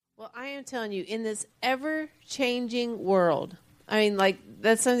am telling you, in this ever-changing world, I mean, like,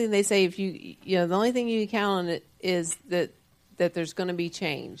 that's something they say, if you know, the only thing you can count on it is that there's going to be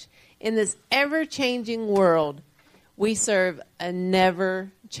change. In this ever-changing world, we serve a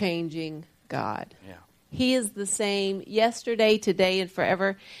never-changing God. Yeah. He is the same yesterday, today, and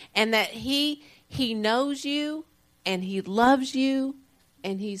forever. And that he knows you, and he loves you,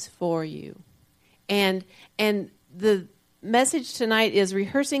 and he's for you. And the message tonight is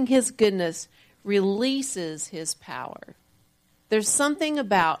rehearsing his goodness releases his power. There's something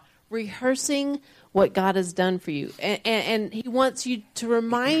about rehearsing what God has done for you. And he wants you to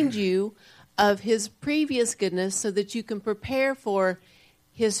remind you of his previous goodness so that you can prepare for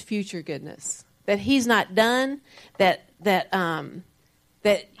his future goodness. That he's not done, that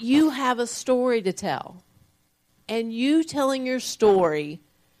you have a story to tell. And you telling your story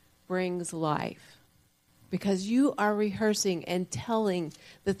brings life. Because you are rehearsing and telling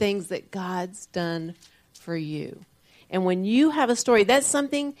the things that God's done for you. And when you have a story, that's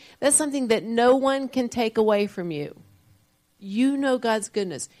something that no one can take away from you. You know God's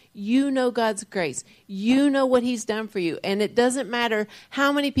goodness. You know God's grace. You know what he's done for you. And it doesn't matter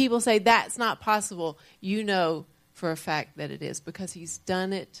how many people say that's not possible. You know for a fact that it is because he's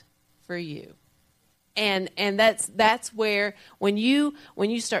done it for you. And that's where when you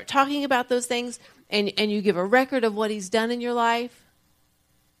start talking about those things and you give a record of what he's done in your life,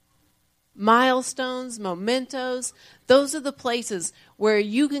 milestones, mementos, those are the places where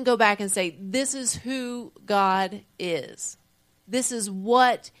you can go back and say, this is who God is. This is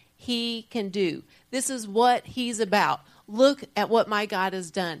what he can do. This is what he's about. Look at what my God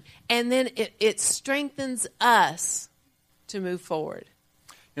has done. And then it strengthens us to move forward.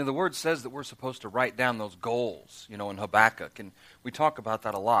 You know, the word says that we're supposed to write down those goals, you know, in Habakkuk. And we talk about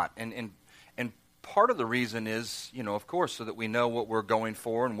that a lot. And part of the reason is, you know, of course, so that we know what we're going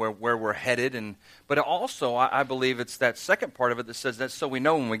for and where we're headed. But also, I believe it's that second part of it that says that so we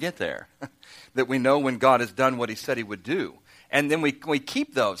know when we get there, that we know when God has done what he said he would do. And then we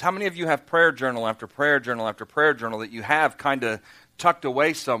keep those. How many of you have prayer journal after prayer journal after prayer journal that you have kind of tucked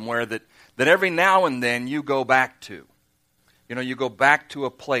away somewhere that every now and then you go back to? You know, you go back to a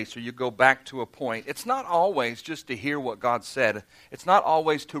place or you go back to a point. It's not always just to hear what God said. It's not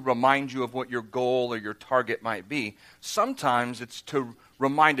always to remind you of what your goal or your target might be. Sometimes it's to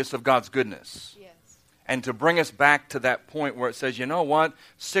remind us of God's goodness. Yes. And to bring us back to that point where it says, you know what,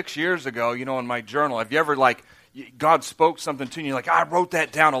 6 years ago, you know, in my journal, have you ever God spoke something to you and you're like, I wrote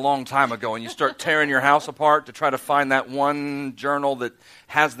that down a long time ago, and you start tearing your house apart to try to find that one journal that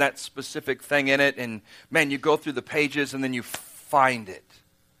has that specific thing in it, and man, you go through the pages and then you find it.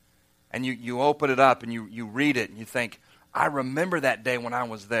 And you open it up and you read it and you think, I remember that day when I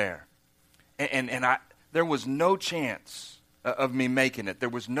was there. And there was no chance of me making it. There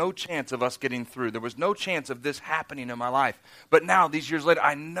was no chance of us getting through. There was no chance of this happening in my life. But now, these years later,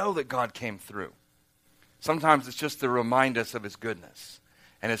 I know that God came through. Sometimes it's just to remind us of his goodness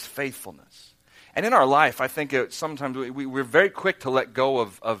and his faithfulness. And in our life, I think sometimes we're very quick to let go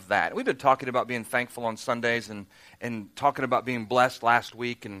of that. We've been talking about being thankful on Sundays and talking about being blessed last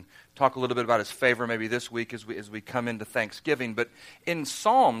week, and talk a little bit about his favor maybe this week as we come into Thanksgiving. But in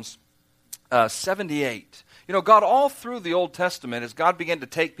Psalms 78, you know, God all through the Old Testament, as God began to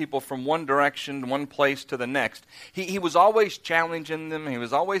take people from one direction, one place to the next, he was always challenging them. He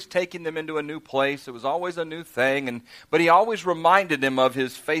was always taking them into a new place. It was always a new thing. But he always reminded them of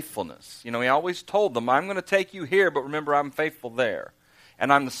his faithfulness. You know, he always told them, I'm going to take you here, but remember, I'm faithful there.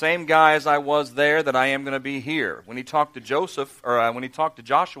 And I'm the same guy as I was there that I am going to be here. When he talked to when he talked to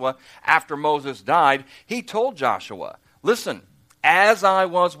Joshua after Moses died, he told Joshua, listen, as I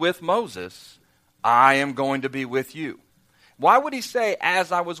was with Moses, I am going to be with you. Why would he say,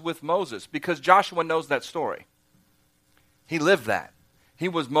 as I was with Moses? Because Joshua knows that story. He lived that. He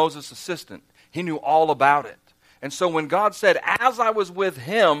was Moses' assistant. He knew all about it. And so when God said, as I was with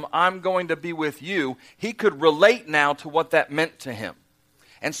him, I'm going to be with you, he could relate now to what that meant to him.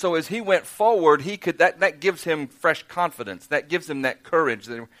 And so as he went forward, that gives him fresh confidence. That gives him that courage.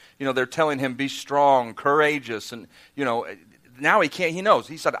 That, you know, they're telling him, be strong, courageous, and, you know, now he knows.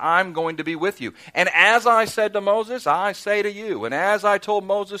 He said, I'm going to be with you. And as I said to Moses, I say to you. And as I told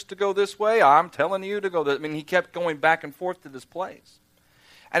Moses to go this way, I'm telling you to go this way. I mean, he kept going back and forth to this place.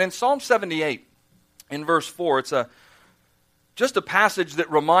 And in Psalm 78, in verse 4, it's just a passage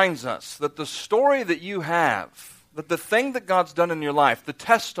that reminds us that the story that you have, that the thing that God's done in your life, the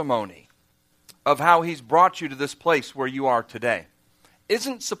testimony of how he's brought you to this place where you are today,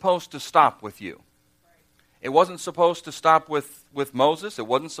 isn't supposed to stop with you. It wasn't supposed to stop with Moses. It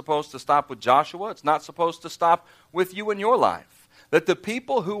wasn't supposed to stop with Joshua. It's not supposed to stop with you in your life. That the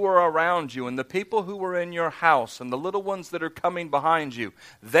people who are around you and the people who are in your house and the little ones that are coming behind you,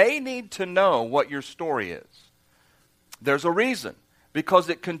 they need to know what your story is. There's a reason. Because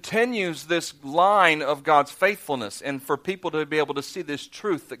it continues this line of God's faithfulness and for people to be able to see this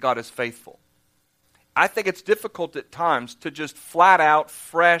truth that God is faithful. I think it's difficult at times to just flat out,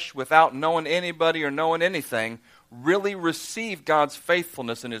 fresh, without knowing anybody or knowing anything, really receive God's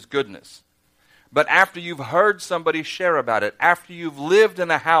faithfulness and His goodness. But after you've heard somebody share about it, after you've lived in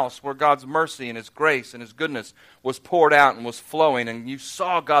a house where God's mercy and His grace and His goodness was poured out and was flowing, and you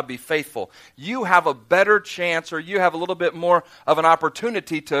saw God be faithful, you have a better chance, or you have a little bit more of an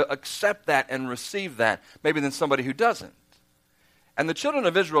opportunity to accept that and receive that, maybe than somebody who doesn't. And the children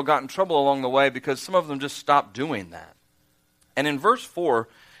of Israel got in trouble along the way because some of them just stopped doing that. And in verse 4,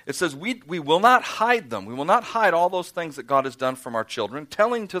 it says, we will not hide them. We will not hide all those things that God has done from our children,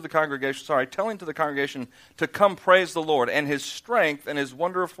 telling to the congregation to come praise the Lord and His strength and His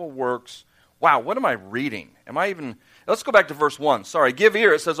wonderful works. Wow, what am I reading? Let's go back to verse 1. Give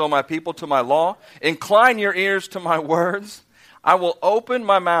ear, it says, O my people, to my law. Incline your ears to my words. I will open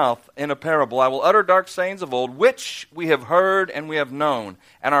my mouth in a parable. I will utter dark sayings of old, which we have heard and we have known,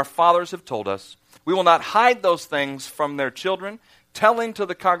 and our fathers have told us. We will not hide those things from their children, telling to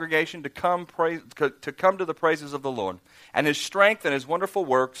the congregation to come to the praises of the Lord, and His strength and His wonderful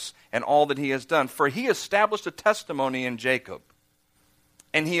works and all that He has done. For He established a testimony in Jacob,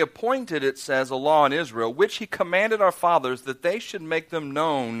 and He appointed, it says, a law in Israel, which He commanded our fathers that they should make them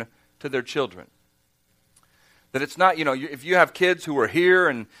known to their children. That it's not, if you have kids who are here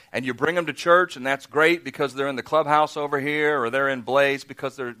and you bring them to church, and that's great because they're in the clubhouse over here, or they're in Blaze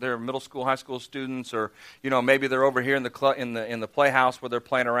because they're middle school, high school students, or maybe they're over here in the playhouse where they're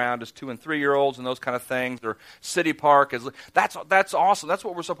playing around as 2- and 3-year-olds and those kind of things, or City Park. That's awesome. That's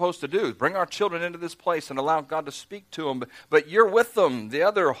what we're supposed to do. Bring our children into this place and allow God to speak to them. But you're with them the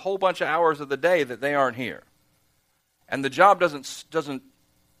other whole bunch of hours of the day that they aren't here. And the job doesn't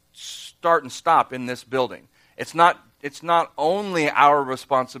start and stop in this building. It's not only our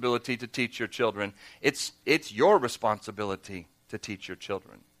responsibility to teach your children, it's your responsibility to teach your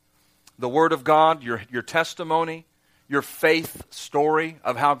children. The Word of God, your testimony, your faith story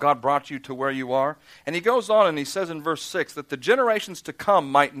of how God brought you to where you are. And he goes on and he says in verse 6 that the generations to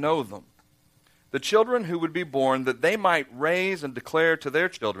come might know them. The children who would be born, that they might raise and declare to their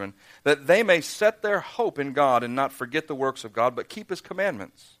children, that they may set their hope in God and not forget the works of God, but keep His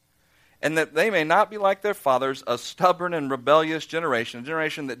commandments. And that they may not be like their fathers, a stubborn and rebellious generation, a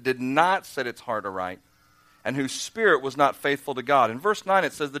generation that did not set its heart aright, and whose spirit was not faithful to God. In verse 9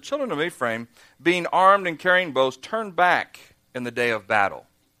 it says, the children of Ephraim, being armed and carrying bows, turned back in the day of battle.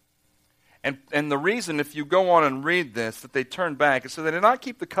 And the reason, if you go on and read this, that they turned back, is so they did not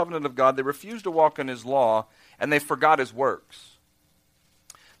keep the covenant of God, they refused to walk in His law, and they forgot His works.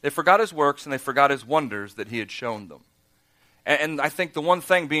 They forgot His works, and they forgot His wonders that He had shown them. And I think the one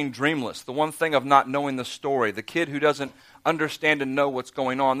thing being dreamless, the one thing of not knowing the story, the kid who doesn't understand and know what's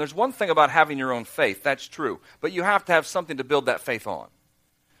going on, there's one thing about having your own faith, that's true. But you have to have something to build that faith on.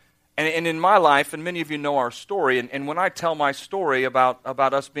 And in my life, and many of you know our story, and when I tell my story about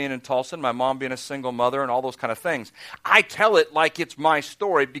us being in Tulsa, and my mom being a single mother and all those kind of things, I tell it like it's my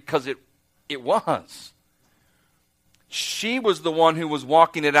story because it was. She was the one who was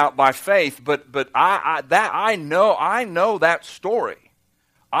walking it out by faith, but I know that story.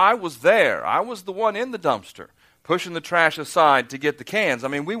 I was there. I was the one in the dumpster, pushing the trash aside to get the cans. I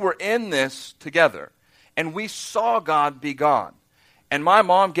mean, we were in this together, and we saw God be God. And my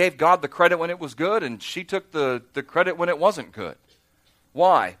mom gave God the credit when it was good, and she took the credit when it wasn't good.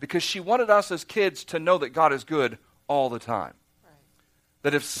 Why? Because she wanted us as kids to know that God is good all the time. Right.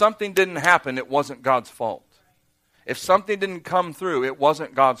 That if something didn't happen, it wasn't God's fault. If something didn't come through, it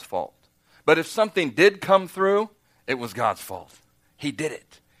wasn't God's fault. But if something did come through, it was God's fault. He did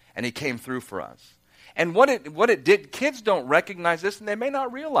it, and He came through for us. And what it did, kids don't recognize this, and they may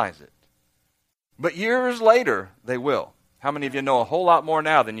not realize it. But years later, they will. How many of you know a whole lot more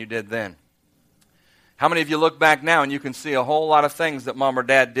now than you did then? How many of you look back now and you can see a whole lot of things that mom or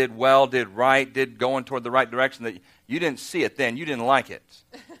dad did well, did right, did going toward the right direction that you didn't see it then, you didn't like it?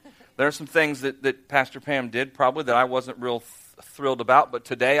 There are some things that Pastor Pam did probably that I wasn't real thrilled about, but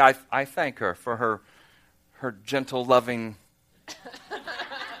today I thank her for her gentle, loving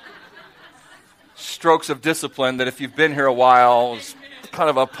strokes of discipline that if you've been here a while is kind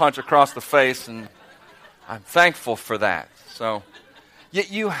of a punch across the face, and I'm thankful for that. So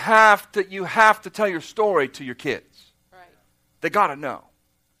you have to tell your story to your kids. Right. They got to know.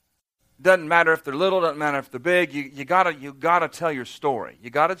 Doesn't matter if they're little, doesn't matter if they're big. You gotta tell your story. You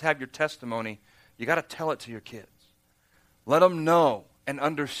gotta have your testimony. You gotta tell it to your kids. Let them know and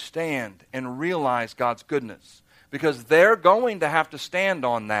understand and realize God's goodness, because they're going to have to stand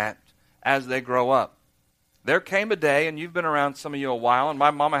on that as they grow up. There came a day, and you've been around some of you a while, and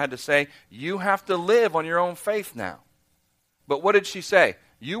my mama had to say, you have to live on your own faith now. But what did she say?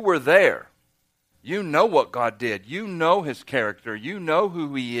 You were there. You know what God did. You know His character. You know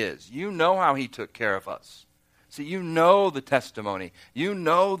who He is. You know how He took care of us. See, you know the testimony. You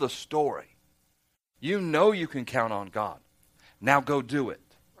know the story. You know you can count on God. Now go do it.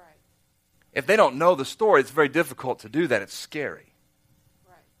 Right. If they don't know the story, it's very difficult to do that. It's scary.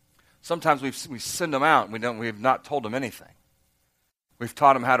 Right. Sometimes we send them out and we've not told them anything. We've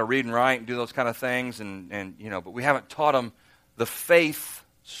taught them how to read and write and do those kind of things, but we haven't taught them the faith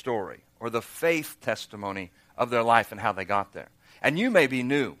story or the faith testimony of their life and how they got there. And you may be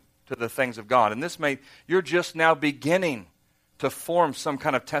new to the things of God, and you're just now beginning to form some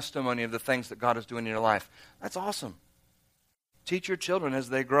kind of testimony of the things that God is doing in your life. That's awesome. Teach your children as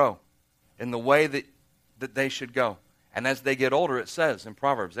they grow in the way that they should go. And as they get older, it says in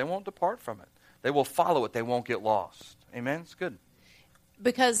Proverbs, they won't depart from it. They will follow it. They won't get lost. Amen? It's good.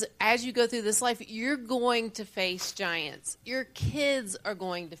 Because as you go through this life, you're going to face giants. Your kids are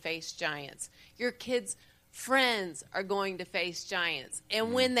going to face giants. Your kids' friends are going to face giants.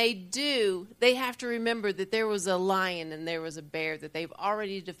 And when they do, they have to remember that there was a lion and there was a bear that they've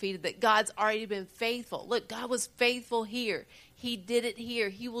already defeated, that God's already been faithful. Look, God was faithful here. He did it here.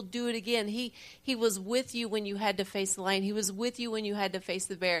 He will do it again. He was with you when you had to face the lion. He was with you when you had to face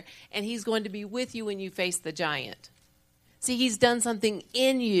the bear. And He's going to be with you when you face the giant. See, He's done something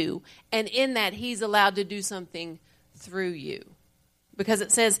in you, and in that He's allowed to do something through you. Because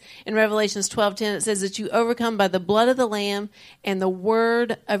it says in Revelations 12:10, it says that you overcome by the blood of the Lamb and the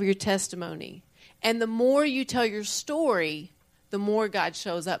word of your testimony. And the more you tell your story, the more God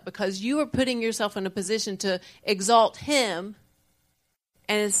shows up, because you are putting yourself in a position to exalt Him.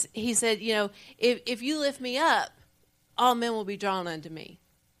 And as He said, if you lift me up, all men will be drawn unto me.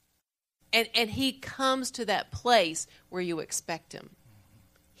 And He comes to that place where you expect Him.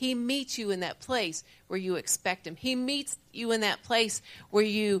 He meets you in that place where you expect Him. He meets you in that place where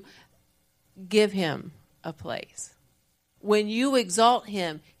you give Him a place. When you exalt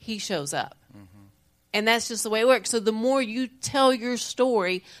Him, He shows up. Mm-hmm. And that's just the way it works. So the more you tell your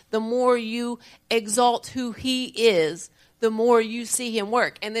story, the more you exalt who He is, the more you see Him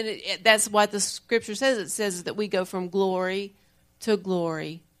work. And then that's what the Scripture says. It says that we go from glory to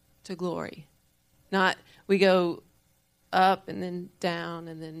glory to glory. Not we go up and then down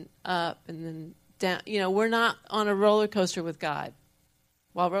and then up and then down. We're not on a roller coaster with God.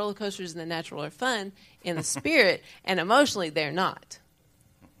 While roller coasters in the natural are fun, in the spirit and emotionally, they're not.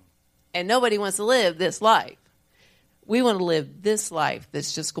 And nobody wants to live this life. We want to live this life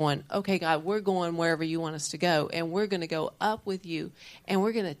that's just going, okay, God, we're going wherever you want us to go, and we're going to go up with you, and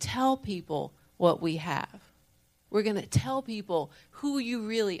we're going to tell people what we have. We're going to tell people who you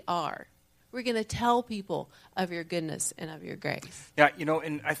really are. We're going to tell people of your goodness and of your grace. Yeah,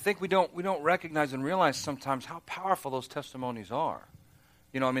 and I think we don't recognize and realize sometimes how powerful those testimonies are.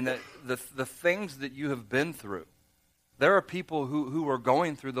 The things that you have been through. There are people who are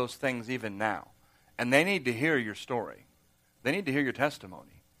going through those things even now, and they need to hear your story. They need to hear your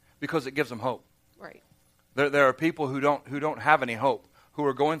testimony because it gives them hope. Right. There are people who don't have any hope, who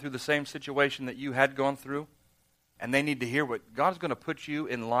are going through the same situation that you had gone through. And they need to hear what God's going to put you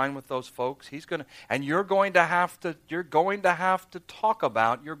in line with those folks. And you're going to have to talk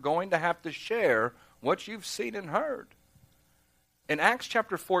about, you're going to have to share what you've seen and heard. In Acts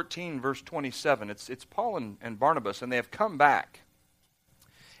chapter 14, verse 27, it's Paul and Barnabas, and they have come back.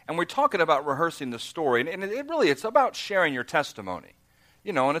 And we're talking about rehearsing the story, and it's about sharing your testimony.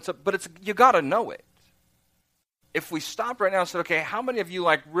 You got to know it. If we stopped right now and said, okay, how many of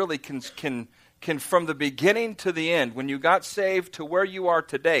you really can from the beginning to the end, when you got saved to where you are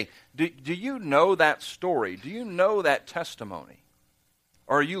today, do you know that story? Do you know that testimony?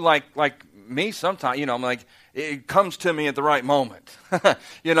 Or are you like me sometimes? I'm like, it comes to me at the right moment.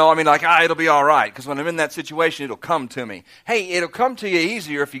 It'll be all right, because when I'm in that situation, it'll come to me. Hey, it'll come to you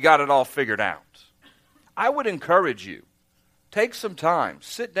easier if you got it all figured out. I would encourage you. Take some time.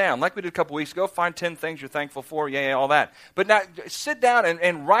 Sit down. Like we did a couple weeks ago, find 10 things you're thankful for. Yeah, all that. But now sit down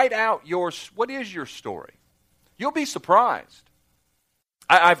and write out what is your story. You'll be surprised.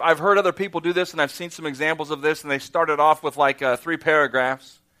 I've heard other people do this, and I've seen some examples of this, and they started off with 3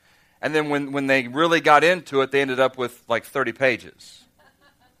 paragraphs. And then when they really got into it, they ended up with 30 pages.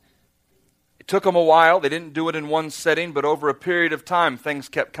 It took them a while. They didn't do it in one setting, but over a period of time, things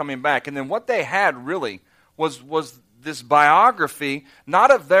kept coming back. And then what they had really was this biography, not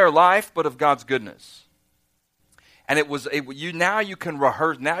of their life, but of God's goodness. And now you can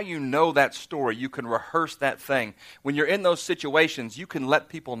rehearse, now you know that story. You can rehearse that thing. When you're in those situations, you can let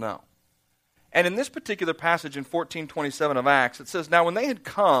people know. And in this particular passage in 14:27 of Acts, it says, now when they had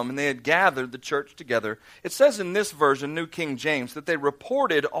come and they had gathered the church together, it says in this version, New King James, that they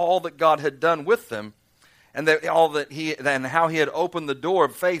reported all that God had done with them and how he had opened the door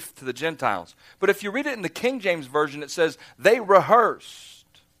of faith to the Gentiles. But if you read it in the King James Version, it says they rehearsed.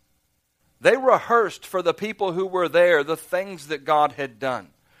 They rehearsed for the people who were there the things that God had done.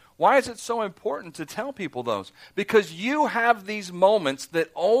 Why is it so important to tell people those? Because you have these moments that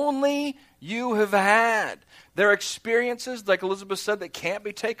only you have had. They're experiences, like Elizabeth said, that can't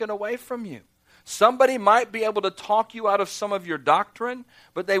be taken away from you. Somebody might be able to talk you out of some of your doctrine,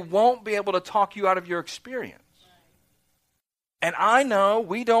 but they won't be able to talk you out of your experience. And I know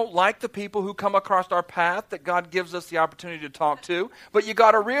we don't like the people who come across our path that God gives us the opportunity to talk to, but you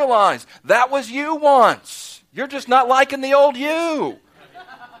got to realize that was you once. You're just not liking the old you.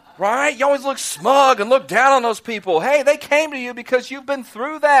 Right? You always look smug and look down on those people. Hey, they came to you because you've been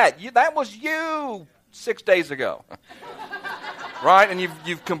through that. That was you 6 days ago. Right? And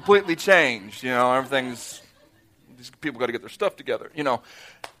you've completely changed. These people got to get their stuff together.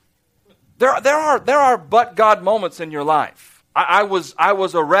 There are but God moments in your life. I was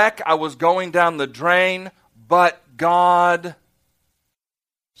a wreck. I was going down the drain, but God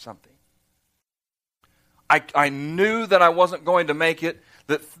something. I knew that I wasn't going to make it,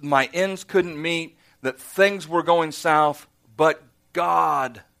 that my ends couldn't meet, that things were going south, but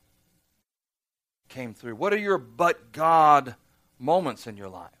God came through. What are your but God moments in your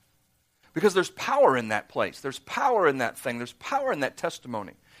life? Because there's power in that place. There's power in that thing. There's power in that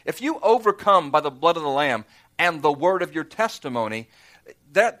testimony. If you overcome by the blood of the Lamb and the word of your testimony,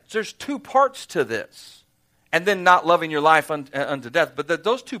 there's two parts to this. And then not loving your life unto death. But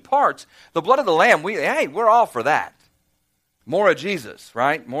those two parts, the blood of the Lamb, we're all for that. More of Jesus,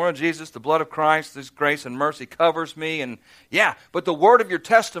 right? More of Jesus, the blood of Christ, His grace and mercy covers me. And but the word of your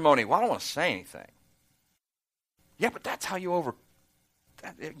testimony, I don't want to say anything. Yeah, but that's how you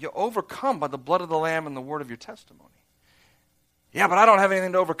overcome by the blood of the Lamb and the word of your testimony. Yeah, but I don't have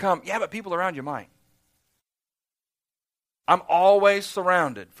anything to overcome. Yeah, but people around you might. I'm always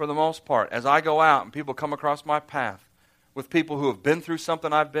surrounded, for the most part, as I go out and people come across my path, with people who have been through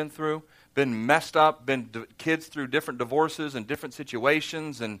something I've been through, been messed up, kids through different divorces and different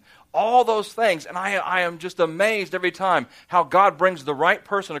situations and all those things. And I am just amazed every time how God brings the right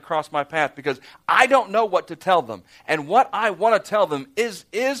person across my path, because I don't know what to tell them. And what I want to tell them is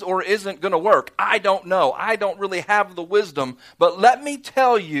or isn't going to work. I don't know. I don't really have the wisdom. But let me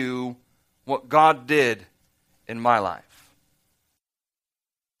tell you what God did in my life.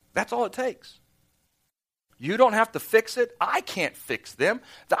 That's all it takes. You don't have to fix it. I can't fix them.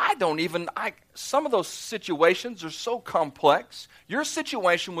 Some of those situations are so complex. Your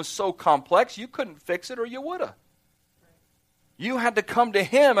situation was so complex, you couldn't fix it or you would have. You had to come to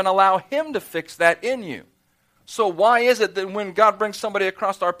Him and allow Him to fix that in you. So why is it that when God brings somebody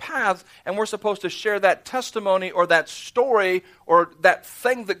across our paths and we're supposed to share that testimony or that story or that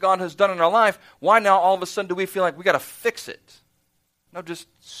thing that God has done in our life, why now all of a sudden do we feel like we got to fix it? No, just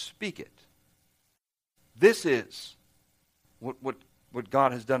speak it. This is what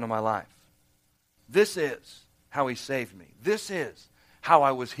God has done in my life. This is how He saved me. This is how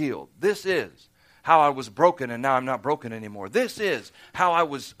I was healed. This is how I was broken and now I'm not broken anymore. This is how I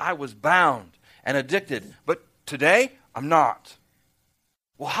was bound and addicted. But today, I'm not.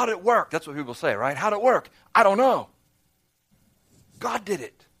 Well, how did it work? That's what people say, right? How did it work? I don't know. God did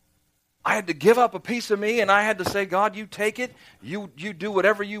it. I had to give up a piece of me, and I had to say, God, you take it. You do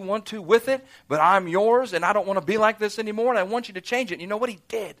whatever you want to with it, but I'm yours, and I don't want to be like this anymore, and I want you to change it. And you know what? He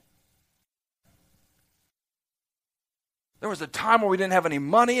did. There was a time where we didn't have any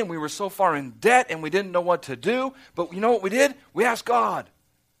money, and we were so far in debt, and we didn't know what to do. But you know what we did? We asked God,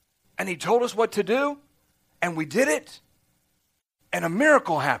 and He told us what to do, and we did it, and a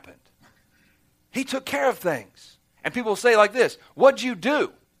miracle happened. He took care of things. And people say like this, what'd you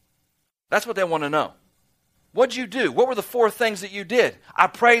do? That's what they want to know. What'd you do? What were the 4 things that you did? I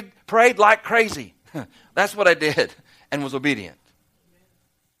prayed like crazy. That's what I did, and was obedient.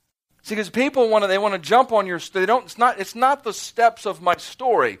 See, because people want to jump on your. It's not the steps of my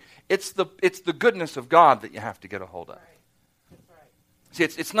story. It's the goodness of God that you have to get a hold of. See,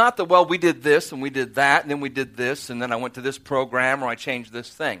 it's not we did this and we did that, and then we did this, and then I went to this program or I changed this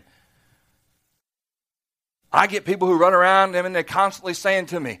thing. I get people who run around and they're constantly saying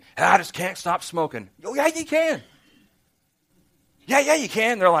to me, I just can't stop smoking. Oh, yeah, you can. Yeah, you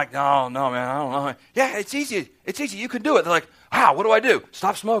can. They're like, no, man, I don't know. Yeah, it's easy. It's easy. You can do it. They're like, how? What do I do?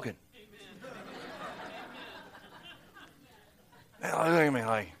 Stop smoking. They look at me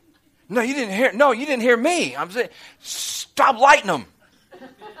like, no, you didn't hear me. I'm saying, stop lighting them.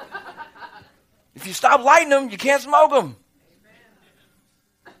 If you stop lighting them, you can't smoke them.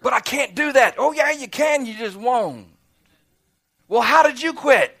 But I can't do that. Oh, yeah, you can. You just won't. Well, how did you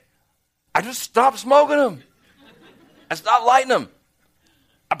quit? I just stopped smoking them. I stopped lighting them.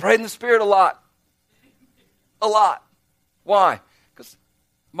 I prayed in the Spirit a lot. A lot. Why? Because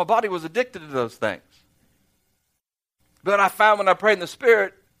my body was addicted to those things. But I found when I prayed in the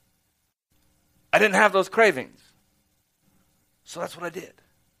Spirit, I didn't have those cravings. So that's what I did.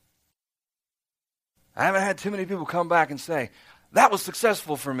 I haven't had too many people come back and say, that was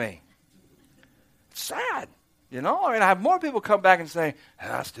successful for me. It's sad, you know? I mean, I have more people come back and say,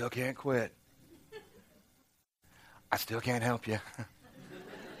 I still can't quit. I still can't help you.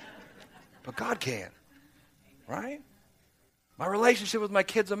 But God can, right? My relationship with my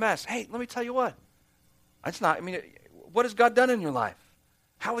kid's a mess. Hey, let me tell you what. What has God done in your life?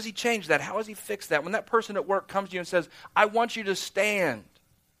 How has he changed that? How has he fixed that? When that person at work comes to you and says, I want you to stand.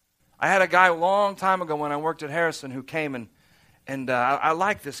 I had a guy a long time ago when I worked at Harrison who came and I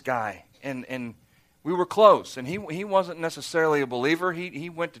liked this guy. And we were close. And he wasn't necessarily a believer. He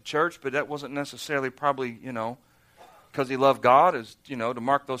went to church, but that wasn't necessarily probably, because he loved God, to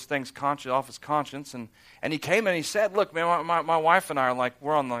mark those things off his conscience. And he came and he said, look, man, my wife and I are like,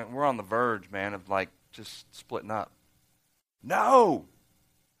 we're on the verge, man, of like just splitting up. No,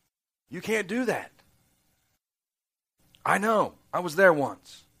 you can't do that. I know. I was there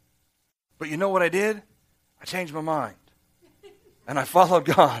once. But you know what I did? I changed my mind. And I followed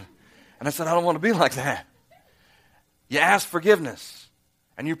God. And I said, I don't want to be like that. You ask forgiveness.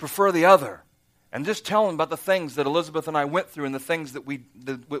 And you prefer the other. And just tell them about the things that Elizabeth and I went through and the things that we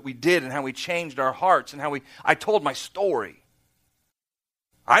did and how we changed our hearts and how I told my story.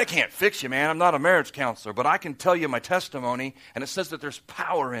 I can't fix you, man. I'm not a marriage counselor, but I can tell you my testimony, and it says that there's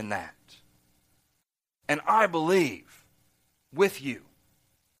power in that. And I believe with you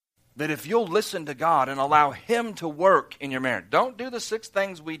that if you'll listen to God and allow him to work in your marriage, don't do the 6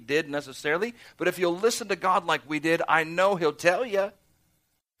 things we did necessarily, but if you'll listen to God like we did, I know he'll tell you.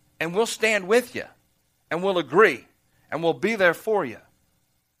 And we'll stand with you, and we'll agree, and we'll be there for you.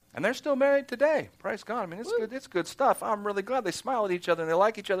 And they're still married today. Praise God. I mean, it's good. It's good stuff. I'm really glad they smile at each other, and they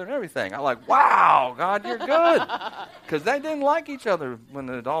like each other and everything. I'm like, wow, God, you're good. Because they didn't like each other when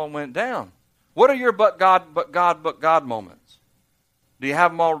it all went down. What are your but God moments? Do you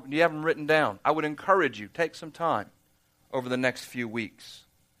have them all? Do you have them written down? I would encourage you, take some time over the next few weeks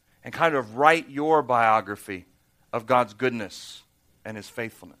and kind of write your biography of God's goodness and his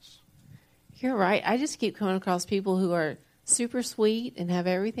faithfulness. You're right. I just keep coming across people who are super sweet and have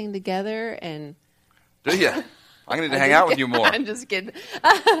everything together. And do you? I'm going to need to hang out with you more. I'm just kidding.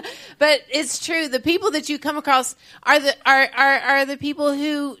 But it's true. The people that you come across are the people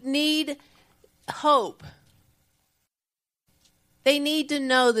who need hope. They need to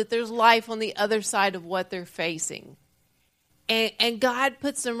know that there's life on the other side of what they're facing. And God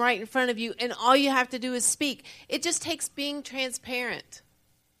puts them right in front of you, and all you have to do is speak. It just takes being transparent.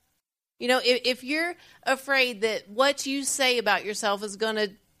 If you're afraid that what you say about yourself is going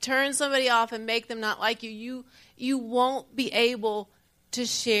to turn somebody off and make them not like you, you won't be able to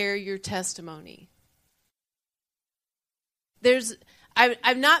share your testimony.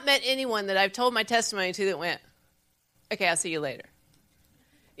 I've not met anyone that I've told my testimony to that went, okay, I'll see you later.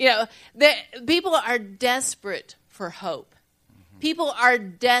 People are desperate for hope. People are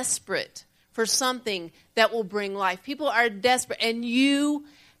desperate for something that will bring life. People are desperate, and you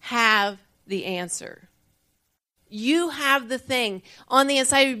have the answer. You have the thing on the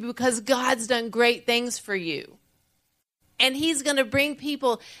inside of you because God's done great things for you. And he's going to bring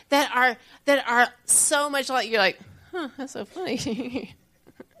people that are so much like, you're like, that's so funny.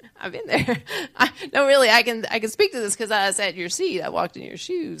 I've been there. I can speak to this because I sat in your seat. I walked in your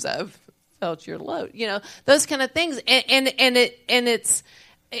shoes. I've felt your load. Those kind of things. And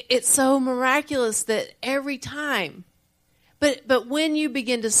it's so miraculous that every time. But when you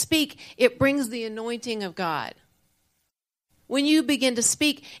begin to speak, it brings the anointing of God. When you begin to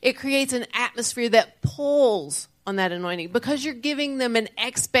speak, it creates an atmosphere that pulls on that anointing because you're giving them an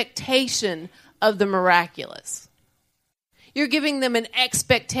expectation of the miraculous. You're giving them an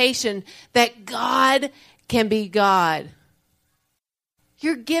expectation that God can be God.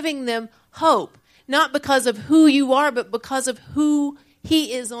 You're giving them hope, not because of who you are, but because of who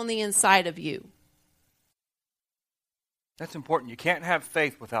he is on the inside of you. That's important. You can't have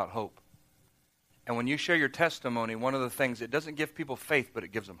faith without hope. And when you share your testimony, one of the things, it doesn't give people faith, but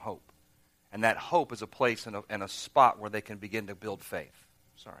it gives them hope. And that hope is a place and a spot where they can begin to build faith.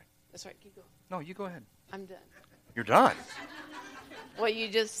 Sorry. That's right. Keep going. No, you go ahead. I'm done. You're done? Well,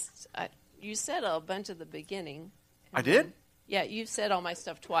 you said a bunch at the beginning. I did? Yeah, you said all my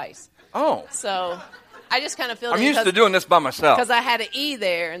stuff twice. Oh. So I just kind of feel I'm used to doing this by myself. because I had an E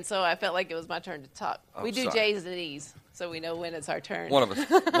there, and so I felt like it was my turn to talk. Oh, we do sorry. J's and E's, so we know when it's our turn. One of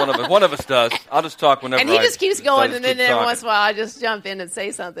us does. I'll just talk whenever and he I just keeps going, decide and to then keep every talking. once in a while I just jump in and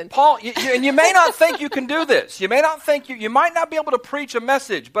say something. Paul, and you may not think you can do this. You may not think you might not be able to preach a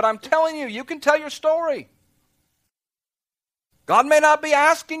message, but I'm telling you, you can tell your story. God may not be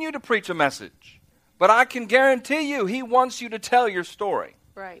asking you to preach a message, but I can guarantee you he wants you to tell your story.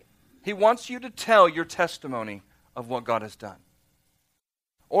 Right. He wants you to tell your testimony of what God has done.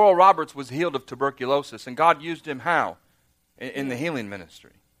 Oral Roberts was healed of tuberculosis, and God used him how? In the healing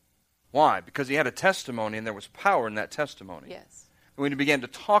ministry. Why? Because he had a testimony, and there was power in that testimony. Yes. And when he began to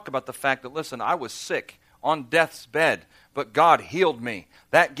talk about the fact that, listen, I was sick on death's bed, but God healed me,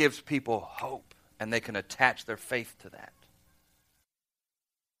 that gives people hope, and they can attach their faith to that.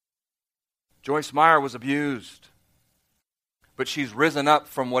 Joyce Meyer was abused, but she's risen up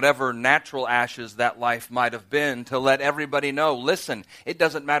from whatever natural ashes that life might have been to let everybody know, listen, it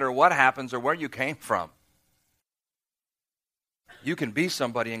doesn't matter what happens or where you came from. You can be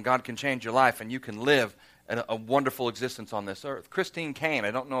somebody and God can change your life and you can live a wonderful existence on this earth. Christine Kane,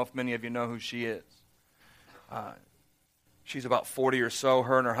 I don't know if many of you know who she is. She's about 40 or so.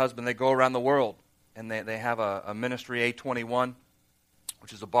 Her and her husband, they go around the world and they have a ministry, A21,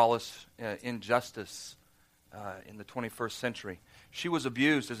 which is abolish injustice in the 21st century. She was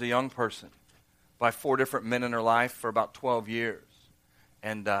abused as a young person by 4 different men in her life for about 12 years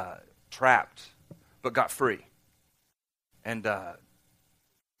and trapped, but got free. And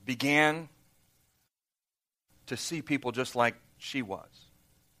began to see people just like she was.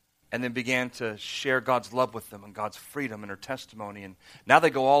 And then began to share God's love with them and God's freedom and her testimony. And now they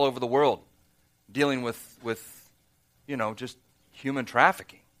go all over the world dealing with just human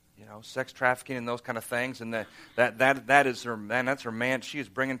trafficking, sex trafficking and those kind of things. And that is her man. That's her man. She is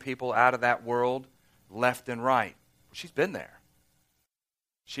bringing people out of that world left and right. She's been there.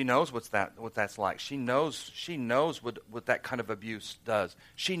 She knows what that's like. She knows what that kind of abuse does.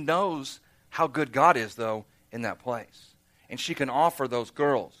 She knows how good God is, though, in that place. And she can offer those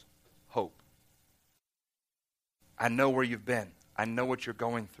girls hope. I know where you've been. I know what you're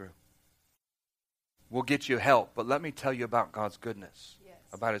going through. We'll get you help, but let me tell you about God's goodness, Yes.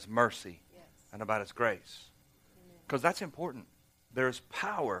 about His mercy, Yes. and about His grace. Because that's important. There's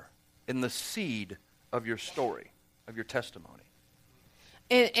power in the seed of your story, of your testimony.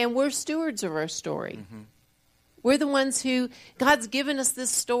 And we're stewards of our story. Mm-hmm. We're the ones who, God's given us this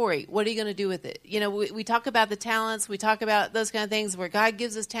story. What are you going to do with it? We talk about the talents. We talk about those kind of things where God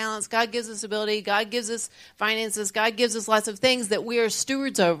gives us talents. God gives us ability. God gives us finances. God gives us lots of things that we are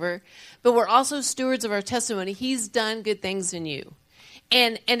stewards over. But we're also stewards of our testimony. He's done good things in you.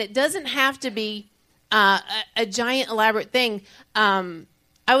 And it doesn't have to be a giant, elaborate thing. I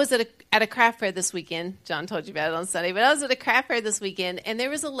was at a craft fair this weekend. John told you about it on Sunday. But I was at a craft fair this weekend, and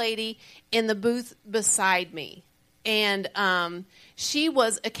there was a lady in the booth beside me. And she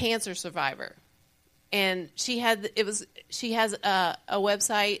was a cancer survivor. And she has a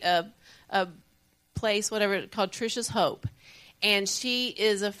website, a place, whatever, called Trisha's Hope. And she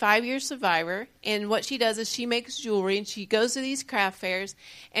is a 5-year survivor. And what she does is she makes jewelry, and she goes to these craft fairs,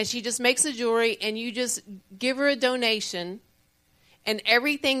 and she just makes the jewelry, and you just give her a donation. And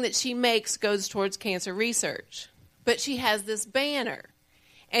everything that she makes goes towards cancer research. But she has this banner.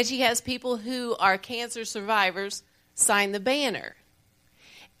 And she has people who are cancer survivors sign the banner.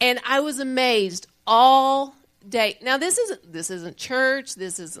 And I was amazed all day. Now, this isn't church. She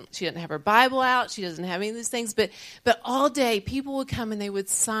doesn't have her Bible out. She doesn't have any of these things. But all day, people would come and they would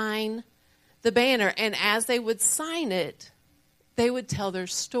sign the banner. And as they would sign it, they would tell their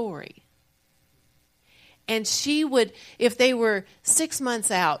story. And she would, if they were 6 months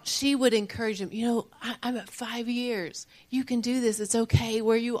out, she would encourage them, I'm at 5 years. You can do this. It's okay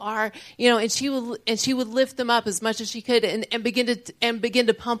where you are. And she would lift them up as much as she could and begin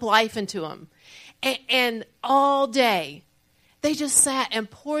to pump life into them. And all day, they just sat and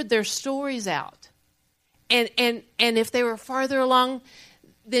poured their stories out. And if they were farther along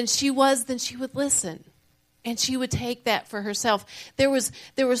than she would listen. And she would take that for herself. There was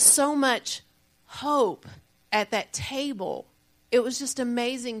so much hope at that table. It was just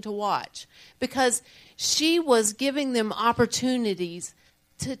amazing to watch because she was giving them opportunities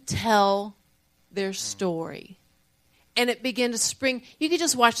to tell their story. And it began to spring, you could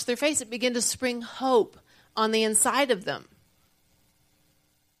just watch their face, it began to spring hope on the inside of them.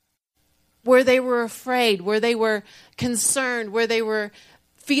 Where they were afraid, where they were concerned, where they were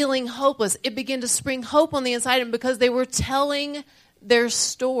feeling hopeless, it began to spring hope on the inside of them because they were telling their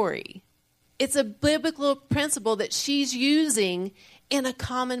story. It's a biblical principle that she's using in a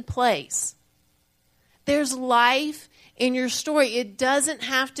common place. There's life in your story. It doesn't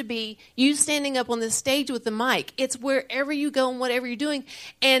have to be you standing up on the stage with the mic. It's wherever you go and whatever you're doing.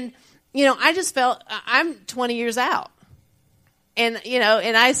 And, I just felt I'm 20 years out. And,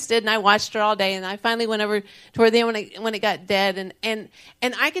 and I stood and I watched her all day. And I finally went over toward the end when it got dead. And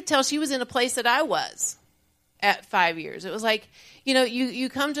I could tell she was in a place that I was at 5 years. It was like, you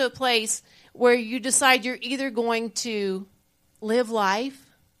come to a place where you decide you're either going to live life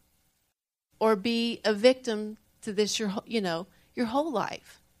or be a victim to this your whole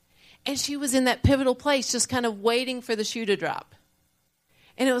life. And she was in that pivotal place, just kind of waiting for the shoe to drop.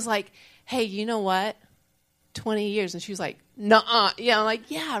 And it was like, hey, you know what? 20 years. And she was like, nuh-uh. I'm like,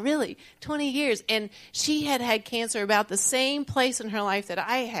 yeah, really, 20 years. And she had cancer about the same place in her life that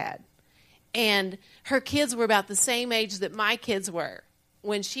I had. And her kids were about the same age that my kids were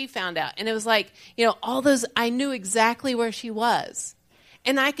when she found out. And it was like, all those, I knew exactly where she was.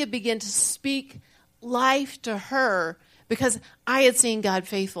 And I could begin to speak life to her because I had seen God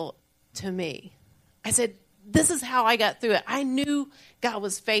faithful to me. I said, this is how I got through it. I knew God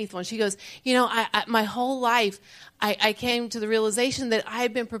was faithful. And she goes, I my whole life, I came to the realization that I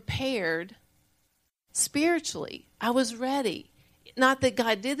had been prepared spiritually. I was ready. Not that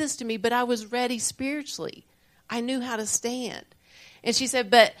God did this to me, but I was ready spiritually. I knew how to stand. And she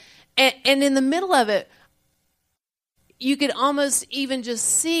said, and in the middle of it, you could almost even just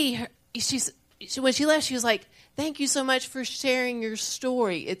see her. When she left, she was like, thank you so much for sharing your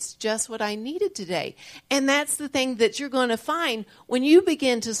story. It's just what I needed today. And that's the thing that you're going to find when you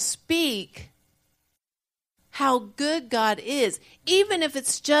begin to speak how good God is, even if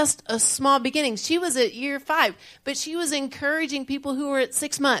it's just a small beginning. She was at year 5, but she was encouraging people who were at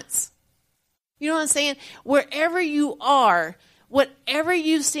 6 months. You know what I'm saying? Wherever you are, whatever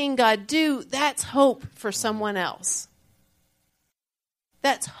you've seen God do, that's hope for someone else.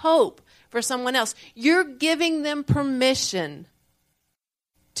 That's hope for someone else. You're giving them permission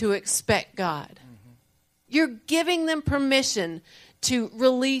to expect God. Mm-hmm. You're giving them permission to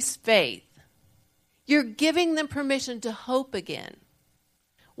release faith. You're giving them permission to hope again.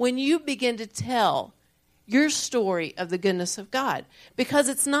 When you begin to tell your story of the goodness of God, because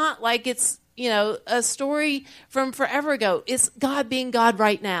it's not like it's, a story from forever ago. It's God being God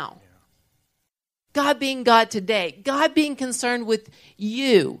right now. God being God today. God being concerned with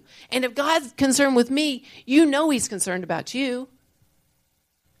you. And if God's concerned with me, He's concerned about you.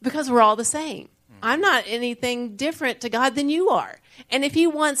 Because we're all the same. I'm not anything different to God than you are. And if He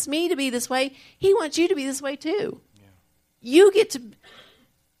wants me to be this way, He wants you to be this way too. Yeah. You get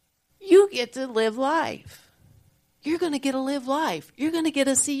to live life. You're going to get to live life. You're going to get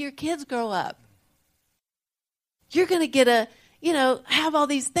to see your kids grow up. You're going to get to have all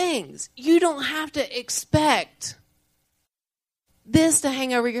these things. You don't have to expect this to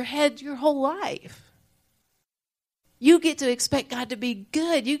hang over your head your whole life. You get to expect God to be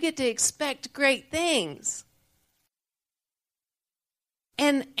good. You get to expect great things.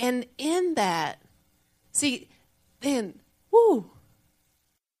 And in that, see, then,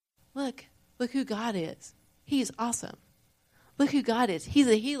 look who God is. He's awesome. Look who God is. He's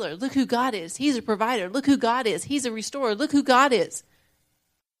a healer. Look who God is. He's a provider. Look who God is. He's a restorer. Look who God is.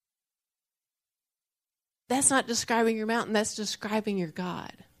 That's not describing your mountain. That's describing your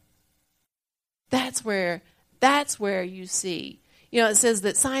God. That's where you see. It says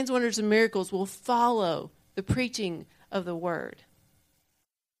that signs, wonders, and miracles will follow the preaching of the word.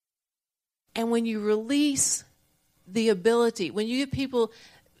 And when you release the ability, when you give people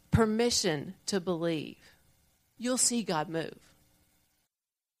permission to believe, you'll see God move.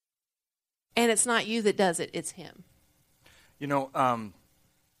 And it's not you that does it, it's Him. And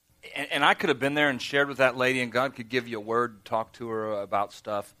I could have been there and shared with that lady, and God could give you a word, talk to her about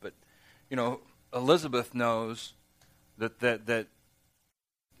stuff. But, Elizabeth knows that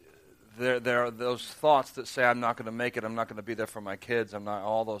there are those thoughts that say, I'm not going to make it, I'm not going to be there for my kids, I'm not,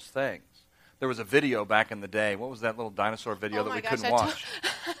 all those things. There was a video back in the day. What was that little dinosaur video that we couldn't watch?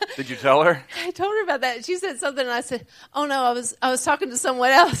 Did you tell her? I told her about that. She said something, and I said, "Oh no, I was talking to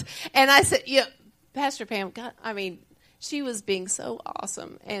someone else." And I said, Pastor Pam, God, she was being so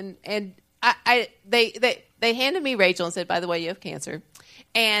awesome, and they handed me Rachel and said, "By the way, you have cancer,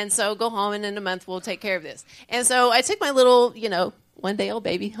 and so go home, and in a month we'll take care of this." And so I took my little, 1-day-old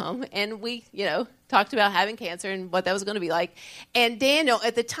baby home, and we, talked about having cancer and what that was going to be like. And Daniel,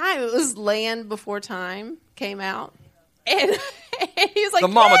 at the time, it was Land Before Time came out. And And he's like, the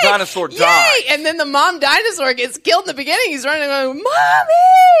mama yay, dinosaur yay! dies. And then the mom dinosaur gets killed in the beginning. He's running and going,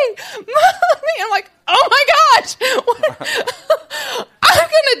 Mommy! Mommy! And I'm like, oh my gosh! I'm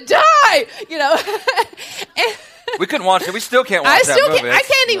going to die! You know? And we couldn't watch it. We still can't watch that movie. I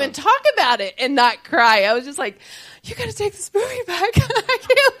can't even talk about it and not cry. I was just like, you got to take this movie back. I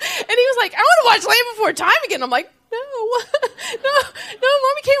can't. And he was like, I want to watch Land Before Time again. I'm like, no,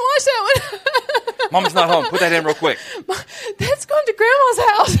 Mommy can't watch that one. Mom's not home. Put that in real quick. That's going to Grandma's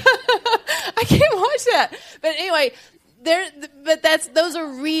house. I can't watch that. But anyway, those are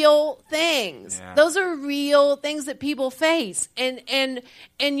real things. Yeah. Those are real things that people face. And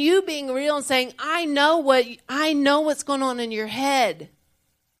you being real and saying, I know what's going on in your head.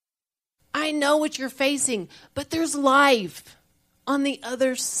 I know what you're facing, but there's life on the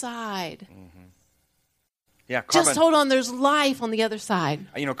other side. Mm-hmm. Yeah, Carmen, just hold on. There's life on the other side.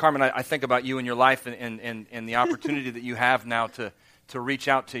 You know, Carmen, I think about you and your life and the opportunity that you have now to reach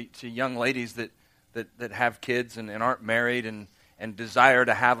out to young ladies that have kids and aren't married and desire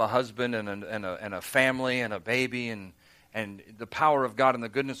to have a husband and a family and a baby and the power of God and the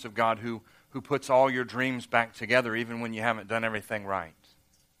goodness of God who puts all your dreams back together even when you haven't done everything right.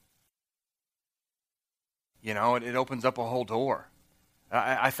 You know, it opens up a whole door.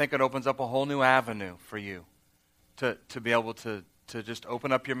 I think it opens up a whole new avenue for you to be able to just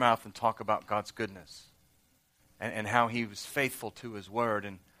open up your mouth and talk about God's goodness and how He was faithful to His Word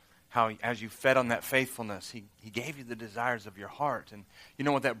and how as you fed on that faithfulness, He gave you the desires of your heart. And you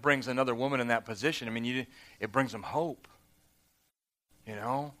know what that brings another woman in that position? I mean, it brings them hope. You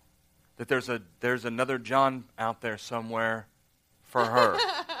know, that there's another John out there somewhere for her.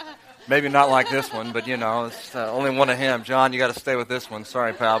 Maybe not like this one, but, you know, it's only one of him. John, you got to stay with this one.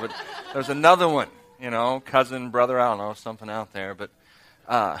 Sorry, pal. But there's another one, you know, cousin, brother, I don't know, something out there. But,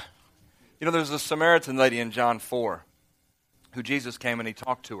 you know, there's a Samaritan lady in John 4 who Jesus came and He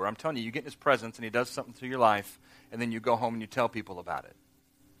talked to her. I'm telling you, you get in His presence and He does something to your life, and then you go home and you tell people about it.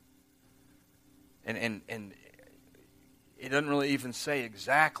 And it doesn't really even say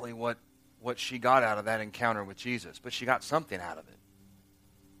exactly what she got out of that encounter with Jesus, but she got something out of it.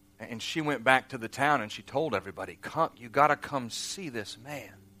 And she went back to the town and she told everybody, "Come, you got to come see this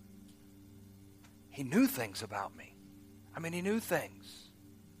man. He knew things about me. I mean, he knew things.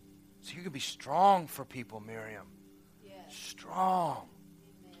 So you can be strong for people, Miriam. Yes. Strong.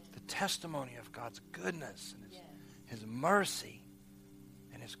 Amen. The testimony of God's goodness and His mercy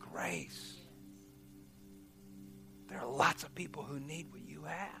and His grace. Yes. There are lots of people who need what you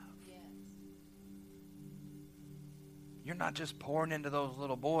have. You're not just pouring into those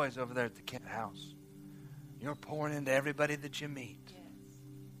little boys over there at the Kent house. You're pouring into everybody that you meet. Yes.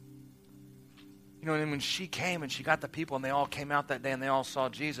 You know, and when she came and she got the people and they all came out that day and they all saw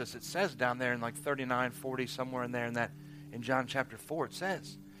Jesus, it says down there in like 39, 40, somewhere in there in John chapter 4, it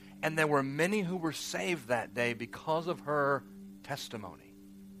says, and there were many who were saved that day because of her testimony.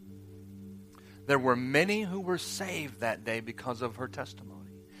 There were many who were saved that day because of her testimony.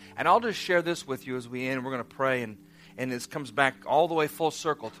 And I'll just share this with you as we end. We're going to pray and this comes back all the way full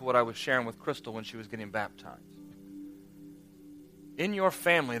circle to what I was sharing with Crystal when she was getting baptized. In your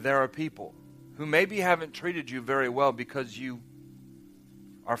family, there are people who maybe haven't treated you very well because you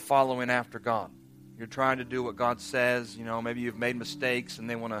are following after God. You're trying to do what God says. You know, maybe you've made mistakes and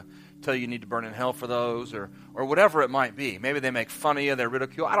they want to tell you need to burn in hell for those or whatever it might be. Maybe they make fun of you, they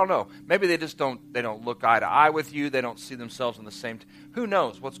ridicule. I don't know. Maybe they just don't look eye to eye with you. They don't see themselves in the same. Who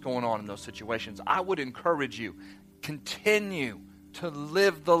knows what's going on in those situations? I would encourage you. Continue to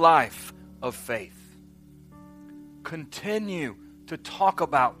live the life of faith. Continue to talk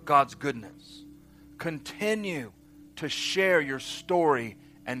about God's goodness. Continue to share your story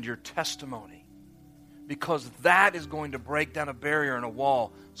and your testimony, because that is going to break down a barrier and a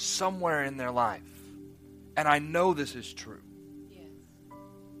wall somewhere in their life. And I know this is true. Yes.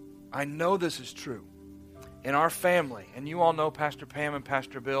 I know this is true. In our family, and you all know Pastor Pam and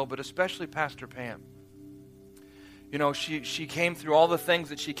Pastor Bill, but especially Pastor Pam. You know, she came through all the things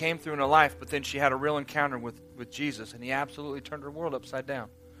that she came through in her life, but then she had a real encounter with Jesus, and He absolutely turned her world upside down.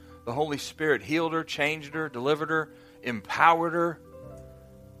 The Holy Spirit healed her, changed her, delivered her, empowered her,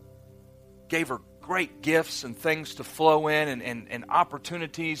 gave her great gifts and things to flow in and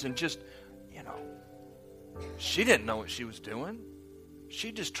opportunities, and just, you know, she didn't know what she was doing.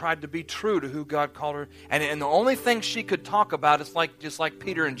 She just tried to be true to who God called her. And the only thing she could talk about is just like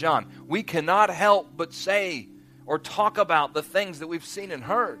Peter and John. We cannot help but say or talk about the things that we've seen and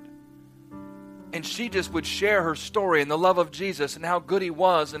heard. And she just would share her story and the love of Jesus and how good he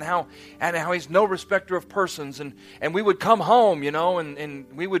was and how he's no respecter of persons. And we would come home, and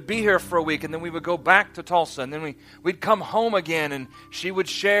we would be here for a week, and then we would go back to Tulsa, and then we'd come home again, and she would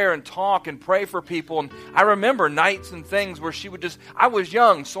share and talk and pray for people. And I remember nights and things where she would I was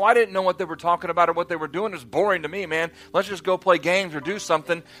young, so I didn't know what they were talking about or what they were doing. It was boring to me, man. Let's just go play games or do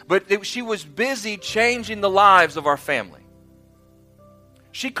something. But she was busy changing the lives of our family.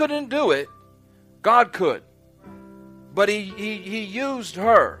 She couldn't do it. God could. But he used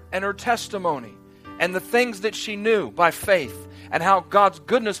her and her testimony and the things that she knew by faith and how God's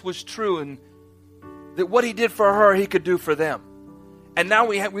goodness was true and that what he did for her, he could do for them. And now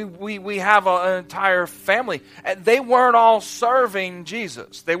we have an entire family. And they weren't all serving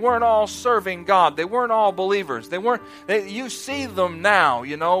Jesus. They weren't all serving God. They weren't all believers. You see them now,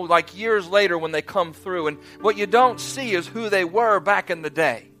 like years later when they come through. And what you don't see is who they were back in the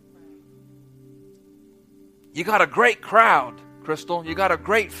day. You got a great crowd, Crystal. You got a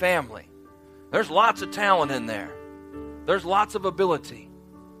great family. There's lots of talent in there. There's lots of ability.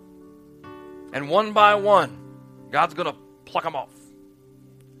 And one by one, God's going to pluck them off.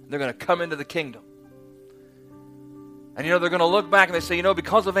 They're going to come into the kingdom. And they're going to look back and they say,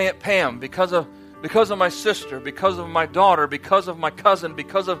 because of Aunt Pam, because of my sister, because of my daughter, because of my cousin,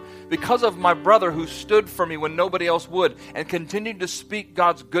 because of my brother who stood for me when nobody else would and continued to speak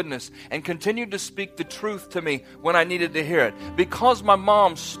God's goodness and continued to speak the truth to me when I needed to hear it. Because my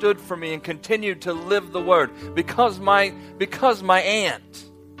mom stood for me and continued to live the word. Because my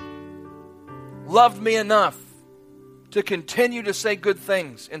aunt loved me enough to continue to say good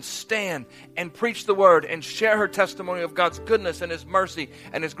things and stand and preach the word and share her testimony of God's goodness and his mercy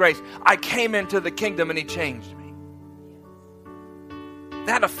and his grace. I came into the kingdom and he changed me.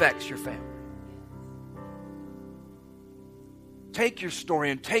 That affects your family. Take your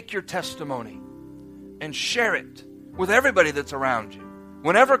story and take your testimony and share it with everybody that's around you.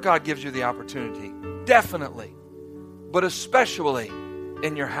 Whenever God gives you the opportunity, definitely, but especially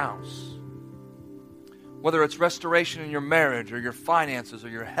in your house. Whether it's restoration in your marriage or your finances or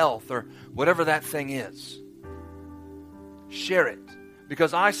your health or whatever that thing is. Share it.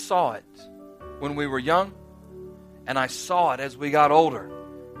 Because I saw it when we were young and I saw it as we got older.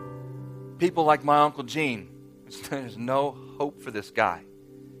 People like my Uncle Gene, there's no hope for this guy.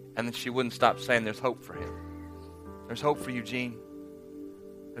 And then she wouldn't stop saying there's hope for him. There's hope for you, Gene.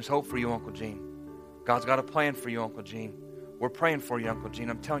 There's hope for you, Uncle Gene. God's got a plan for you, Uncle Gene. We're praying for you, Uncle Gene.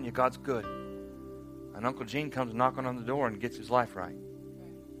 I'm telling you, God's good. And Uncle Gene comes knocking on the door and gets his life right.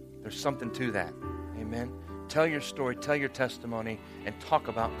 There's something to that. Amen. Tell your story, tell your testimony, and talk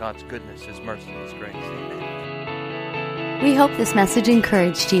about God's goodness, his mercy, and his grace. Amen. We hope this message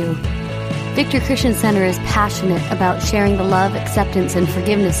encouraged you. Victory Christian Center is passionate about sharing the love, acceptance, and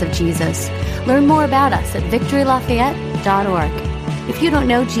forgiveness of Jesus. Learn more about us at victorylafayette.org. If you don't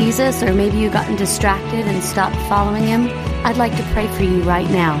know Jesus, or maybe you've gotten distracted and stopped following him, I'd like to pray for you right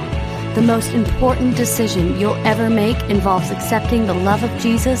now. The most important decision you'll ever make involves accepting the love of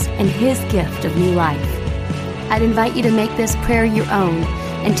Jesus and his gift of new life. I'd invite you to make this prayer your own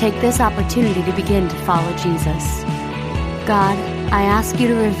and take this opportunity to begin to follow Jesus. God, I ask you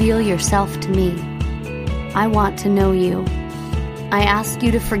to reveal yourself to me. I want to know you. I ask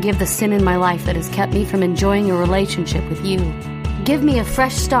you to forgive the sin in my life that has kept me from enjoying a relationship with you. Give me a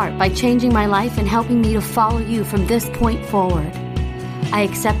fresh start by changing my life and helping me to follow you from this point forward. I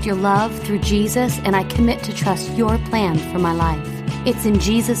accept your love through Jesus, and I commit to trust your plan for my life. It's in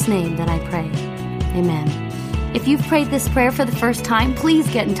Jesus' name that I pray. Amen. If you've prayed this prayer for the first time, please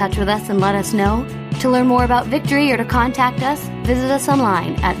get in touch with us and let us know. To learn more about Victory or to contact us, visit us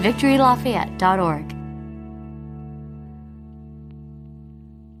online at victorylafayette.org.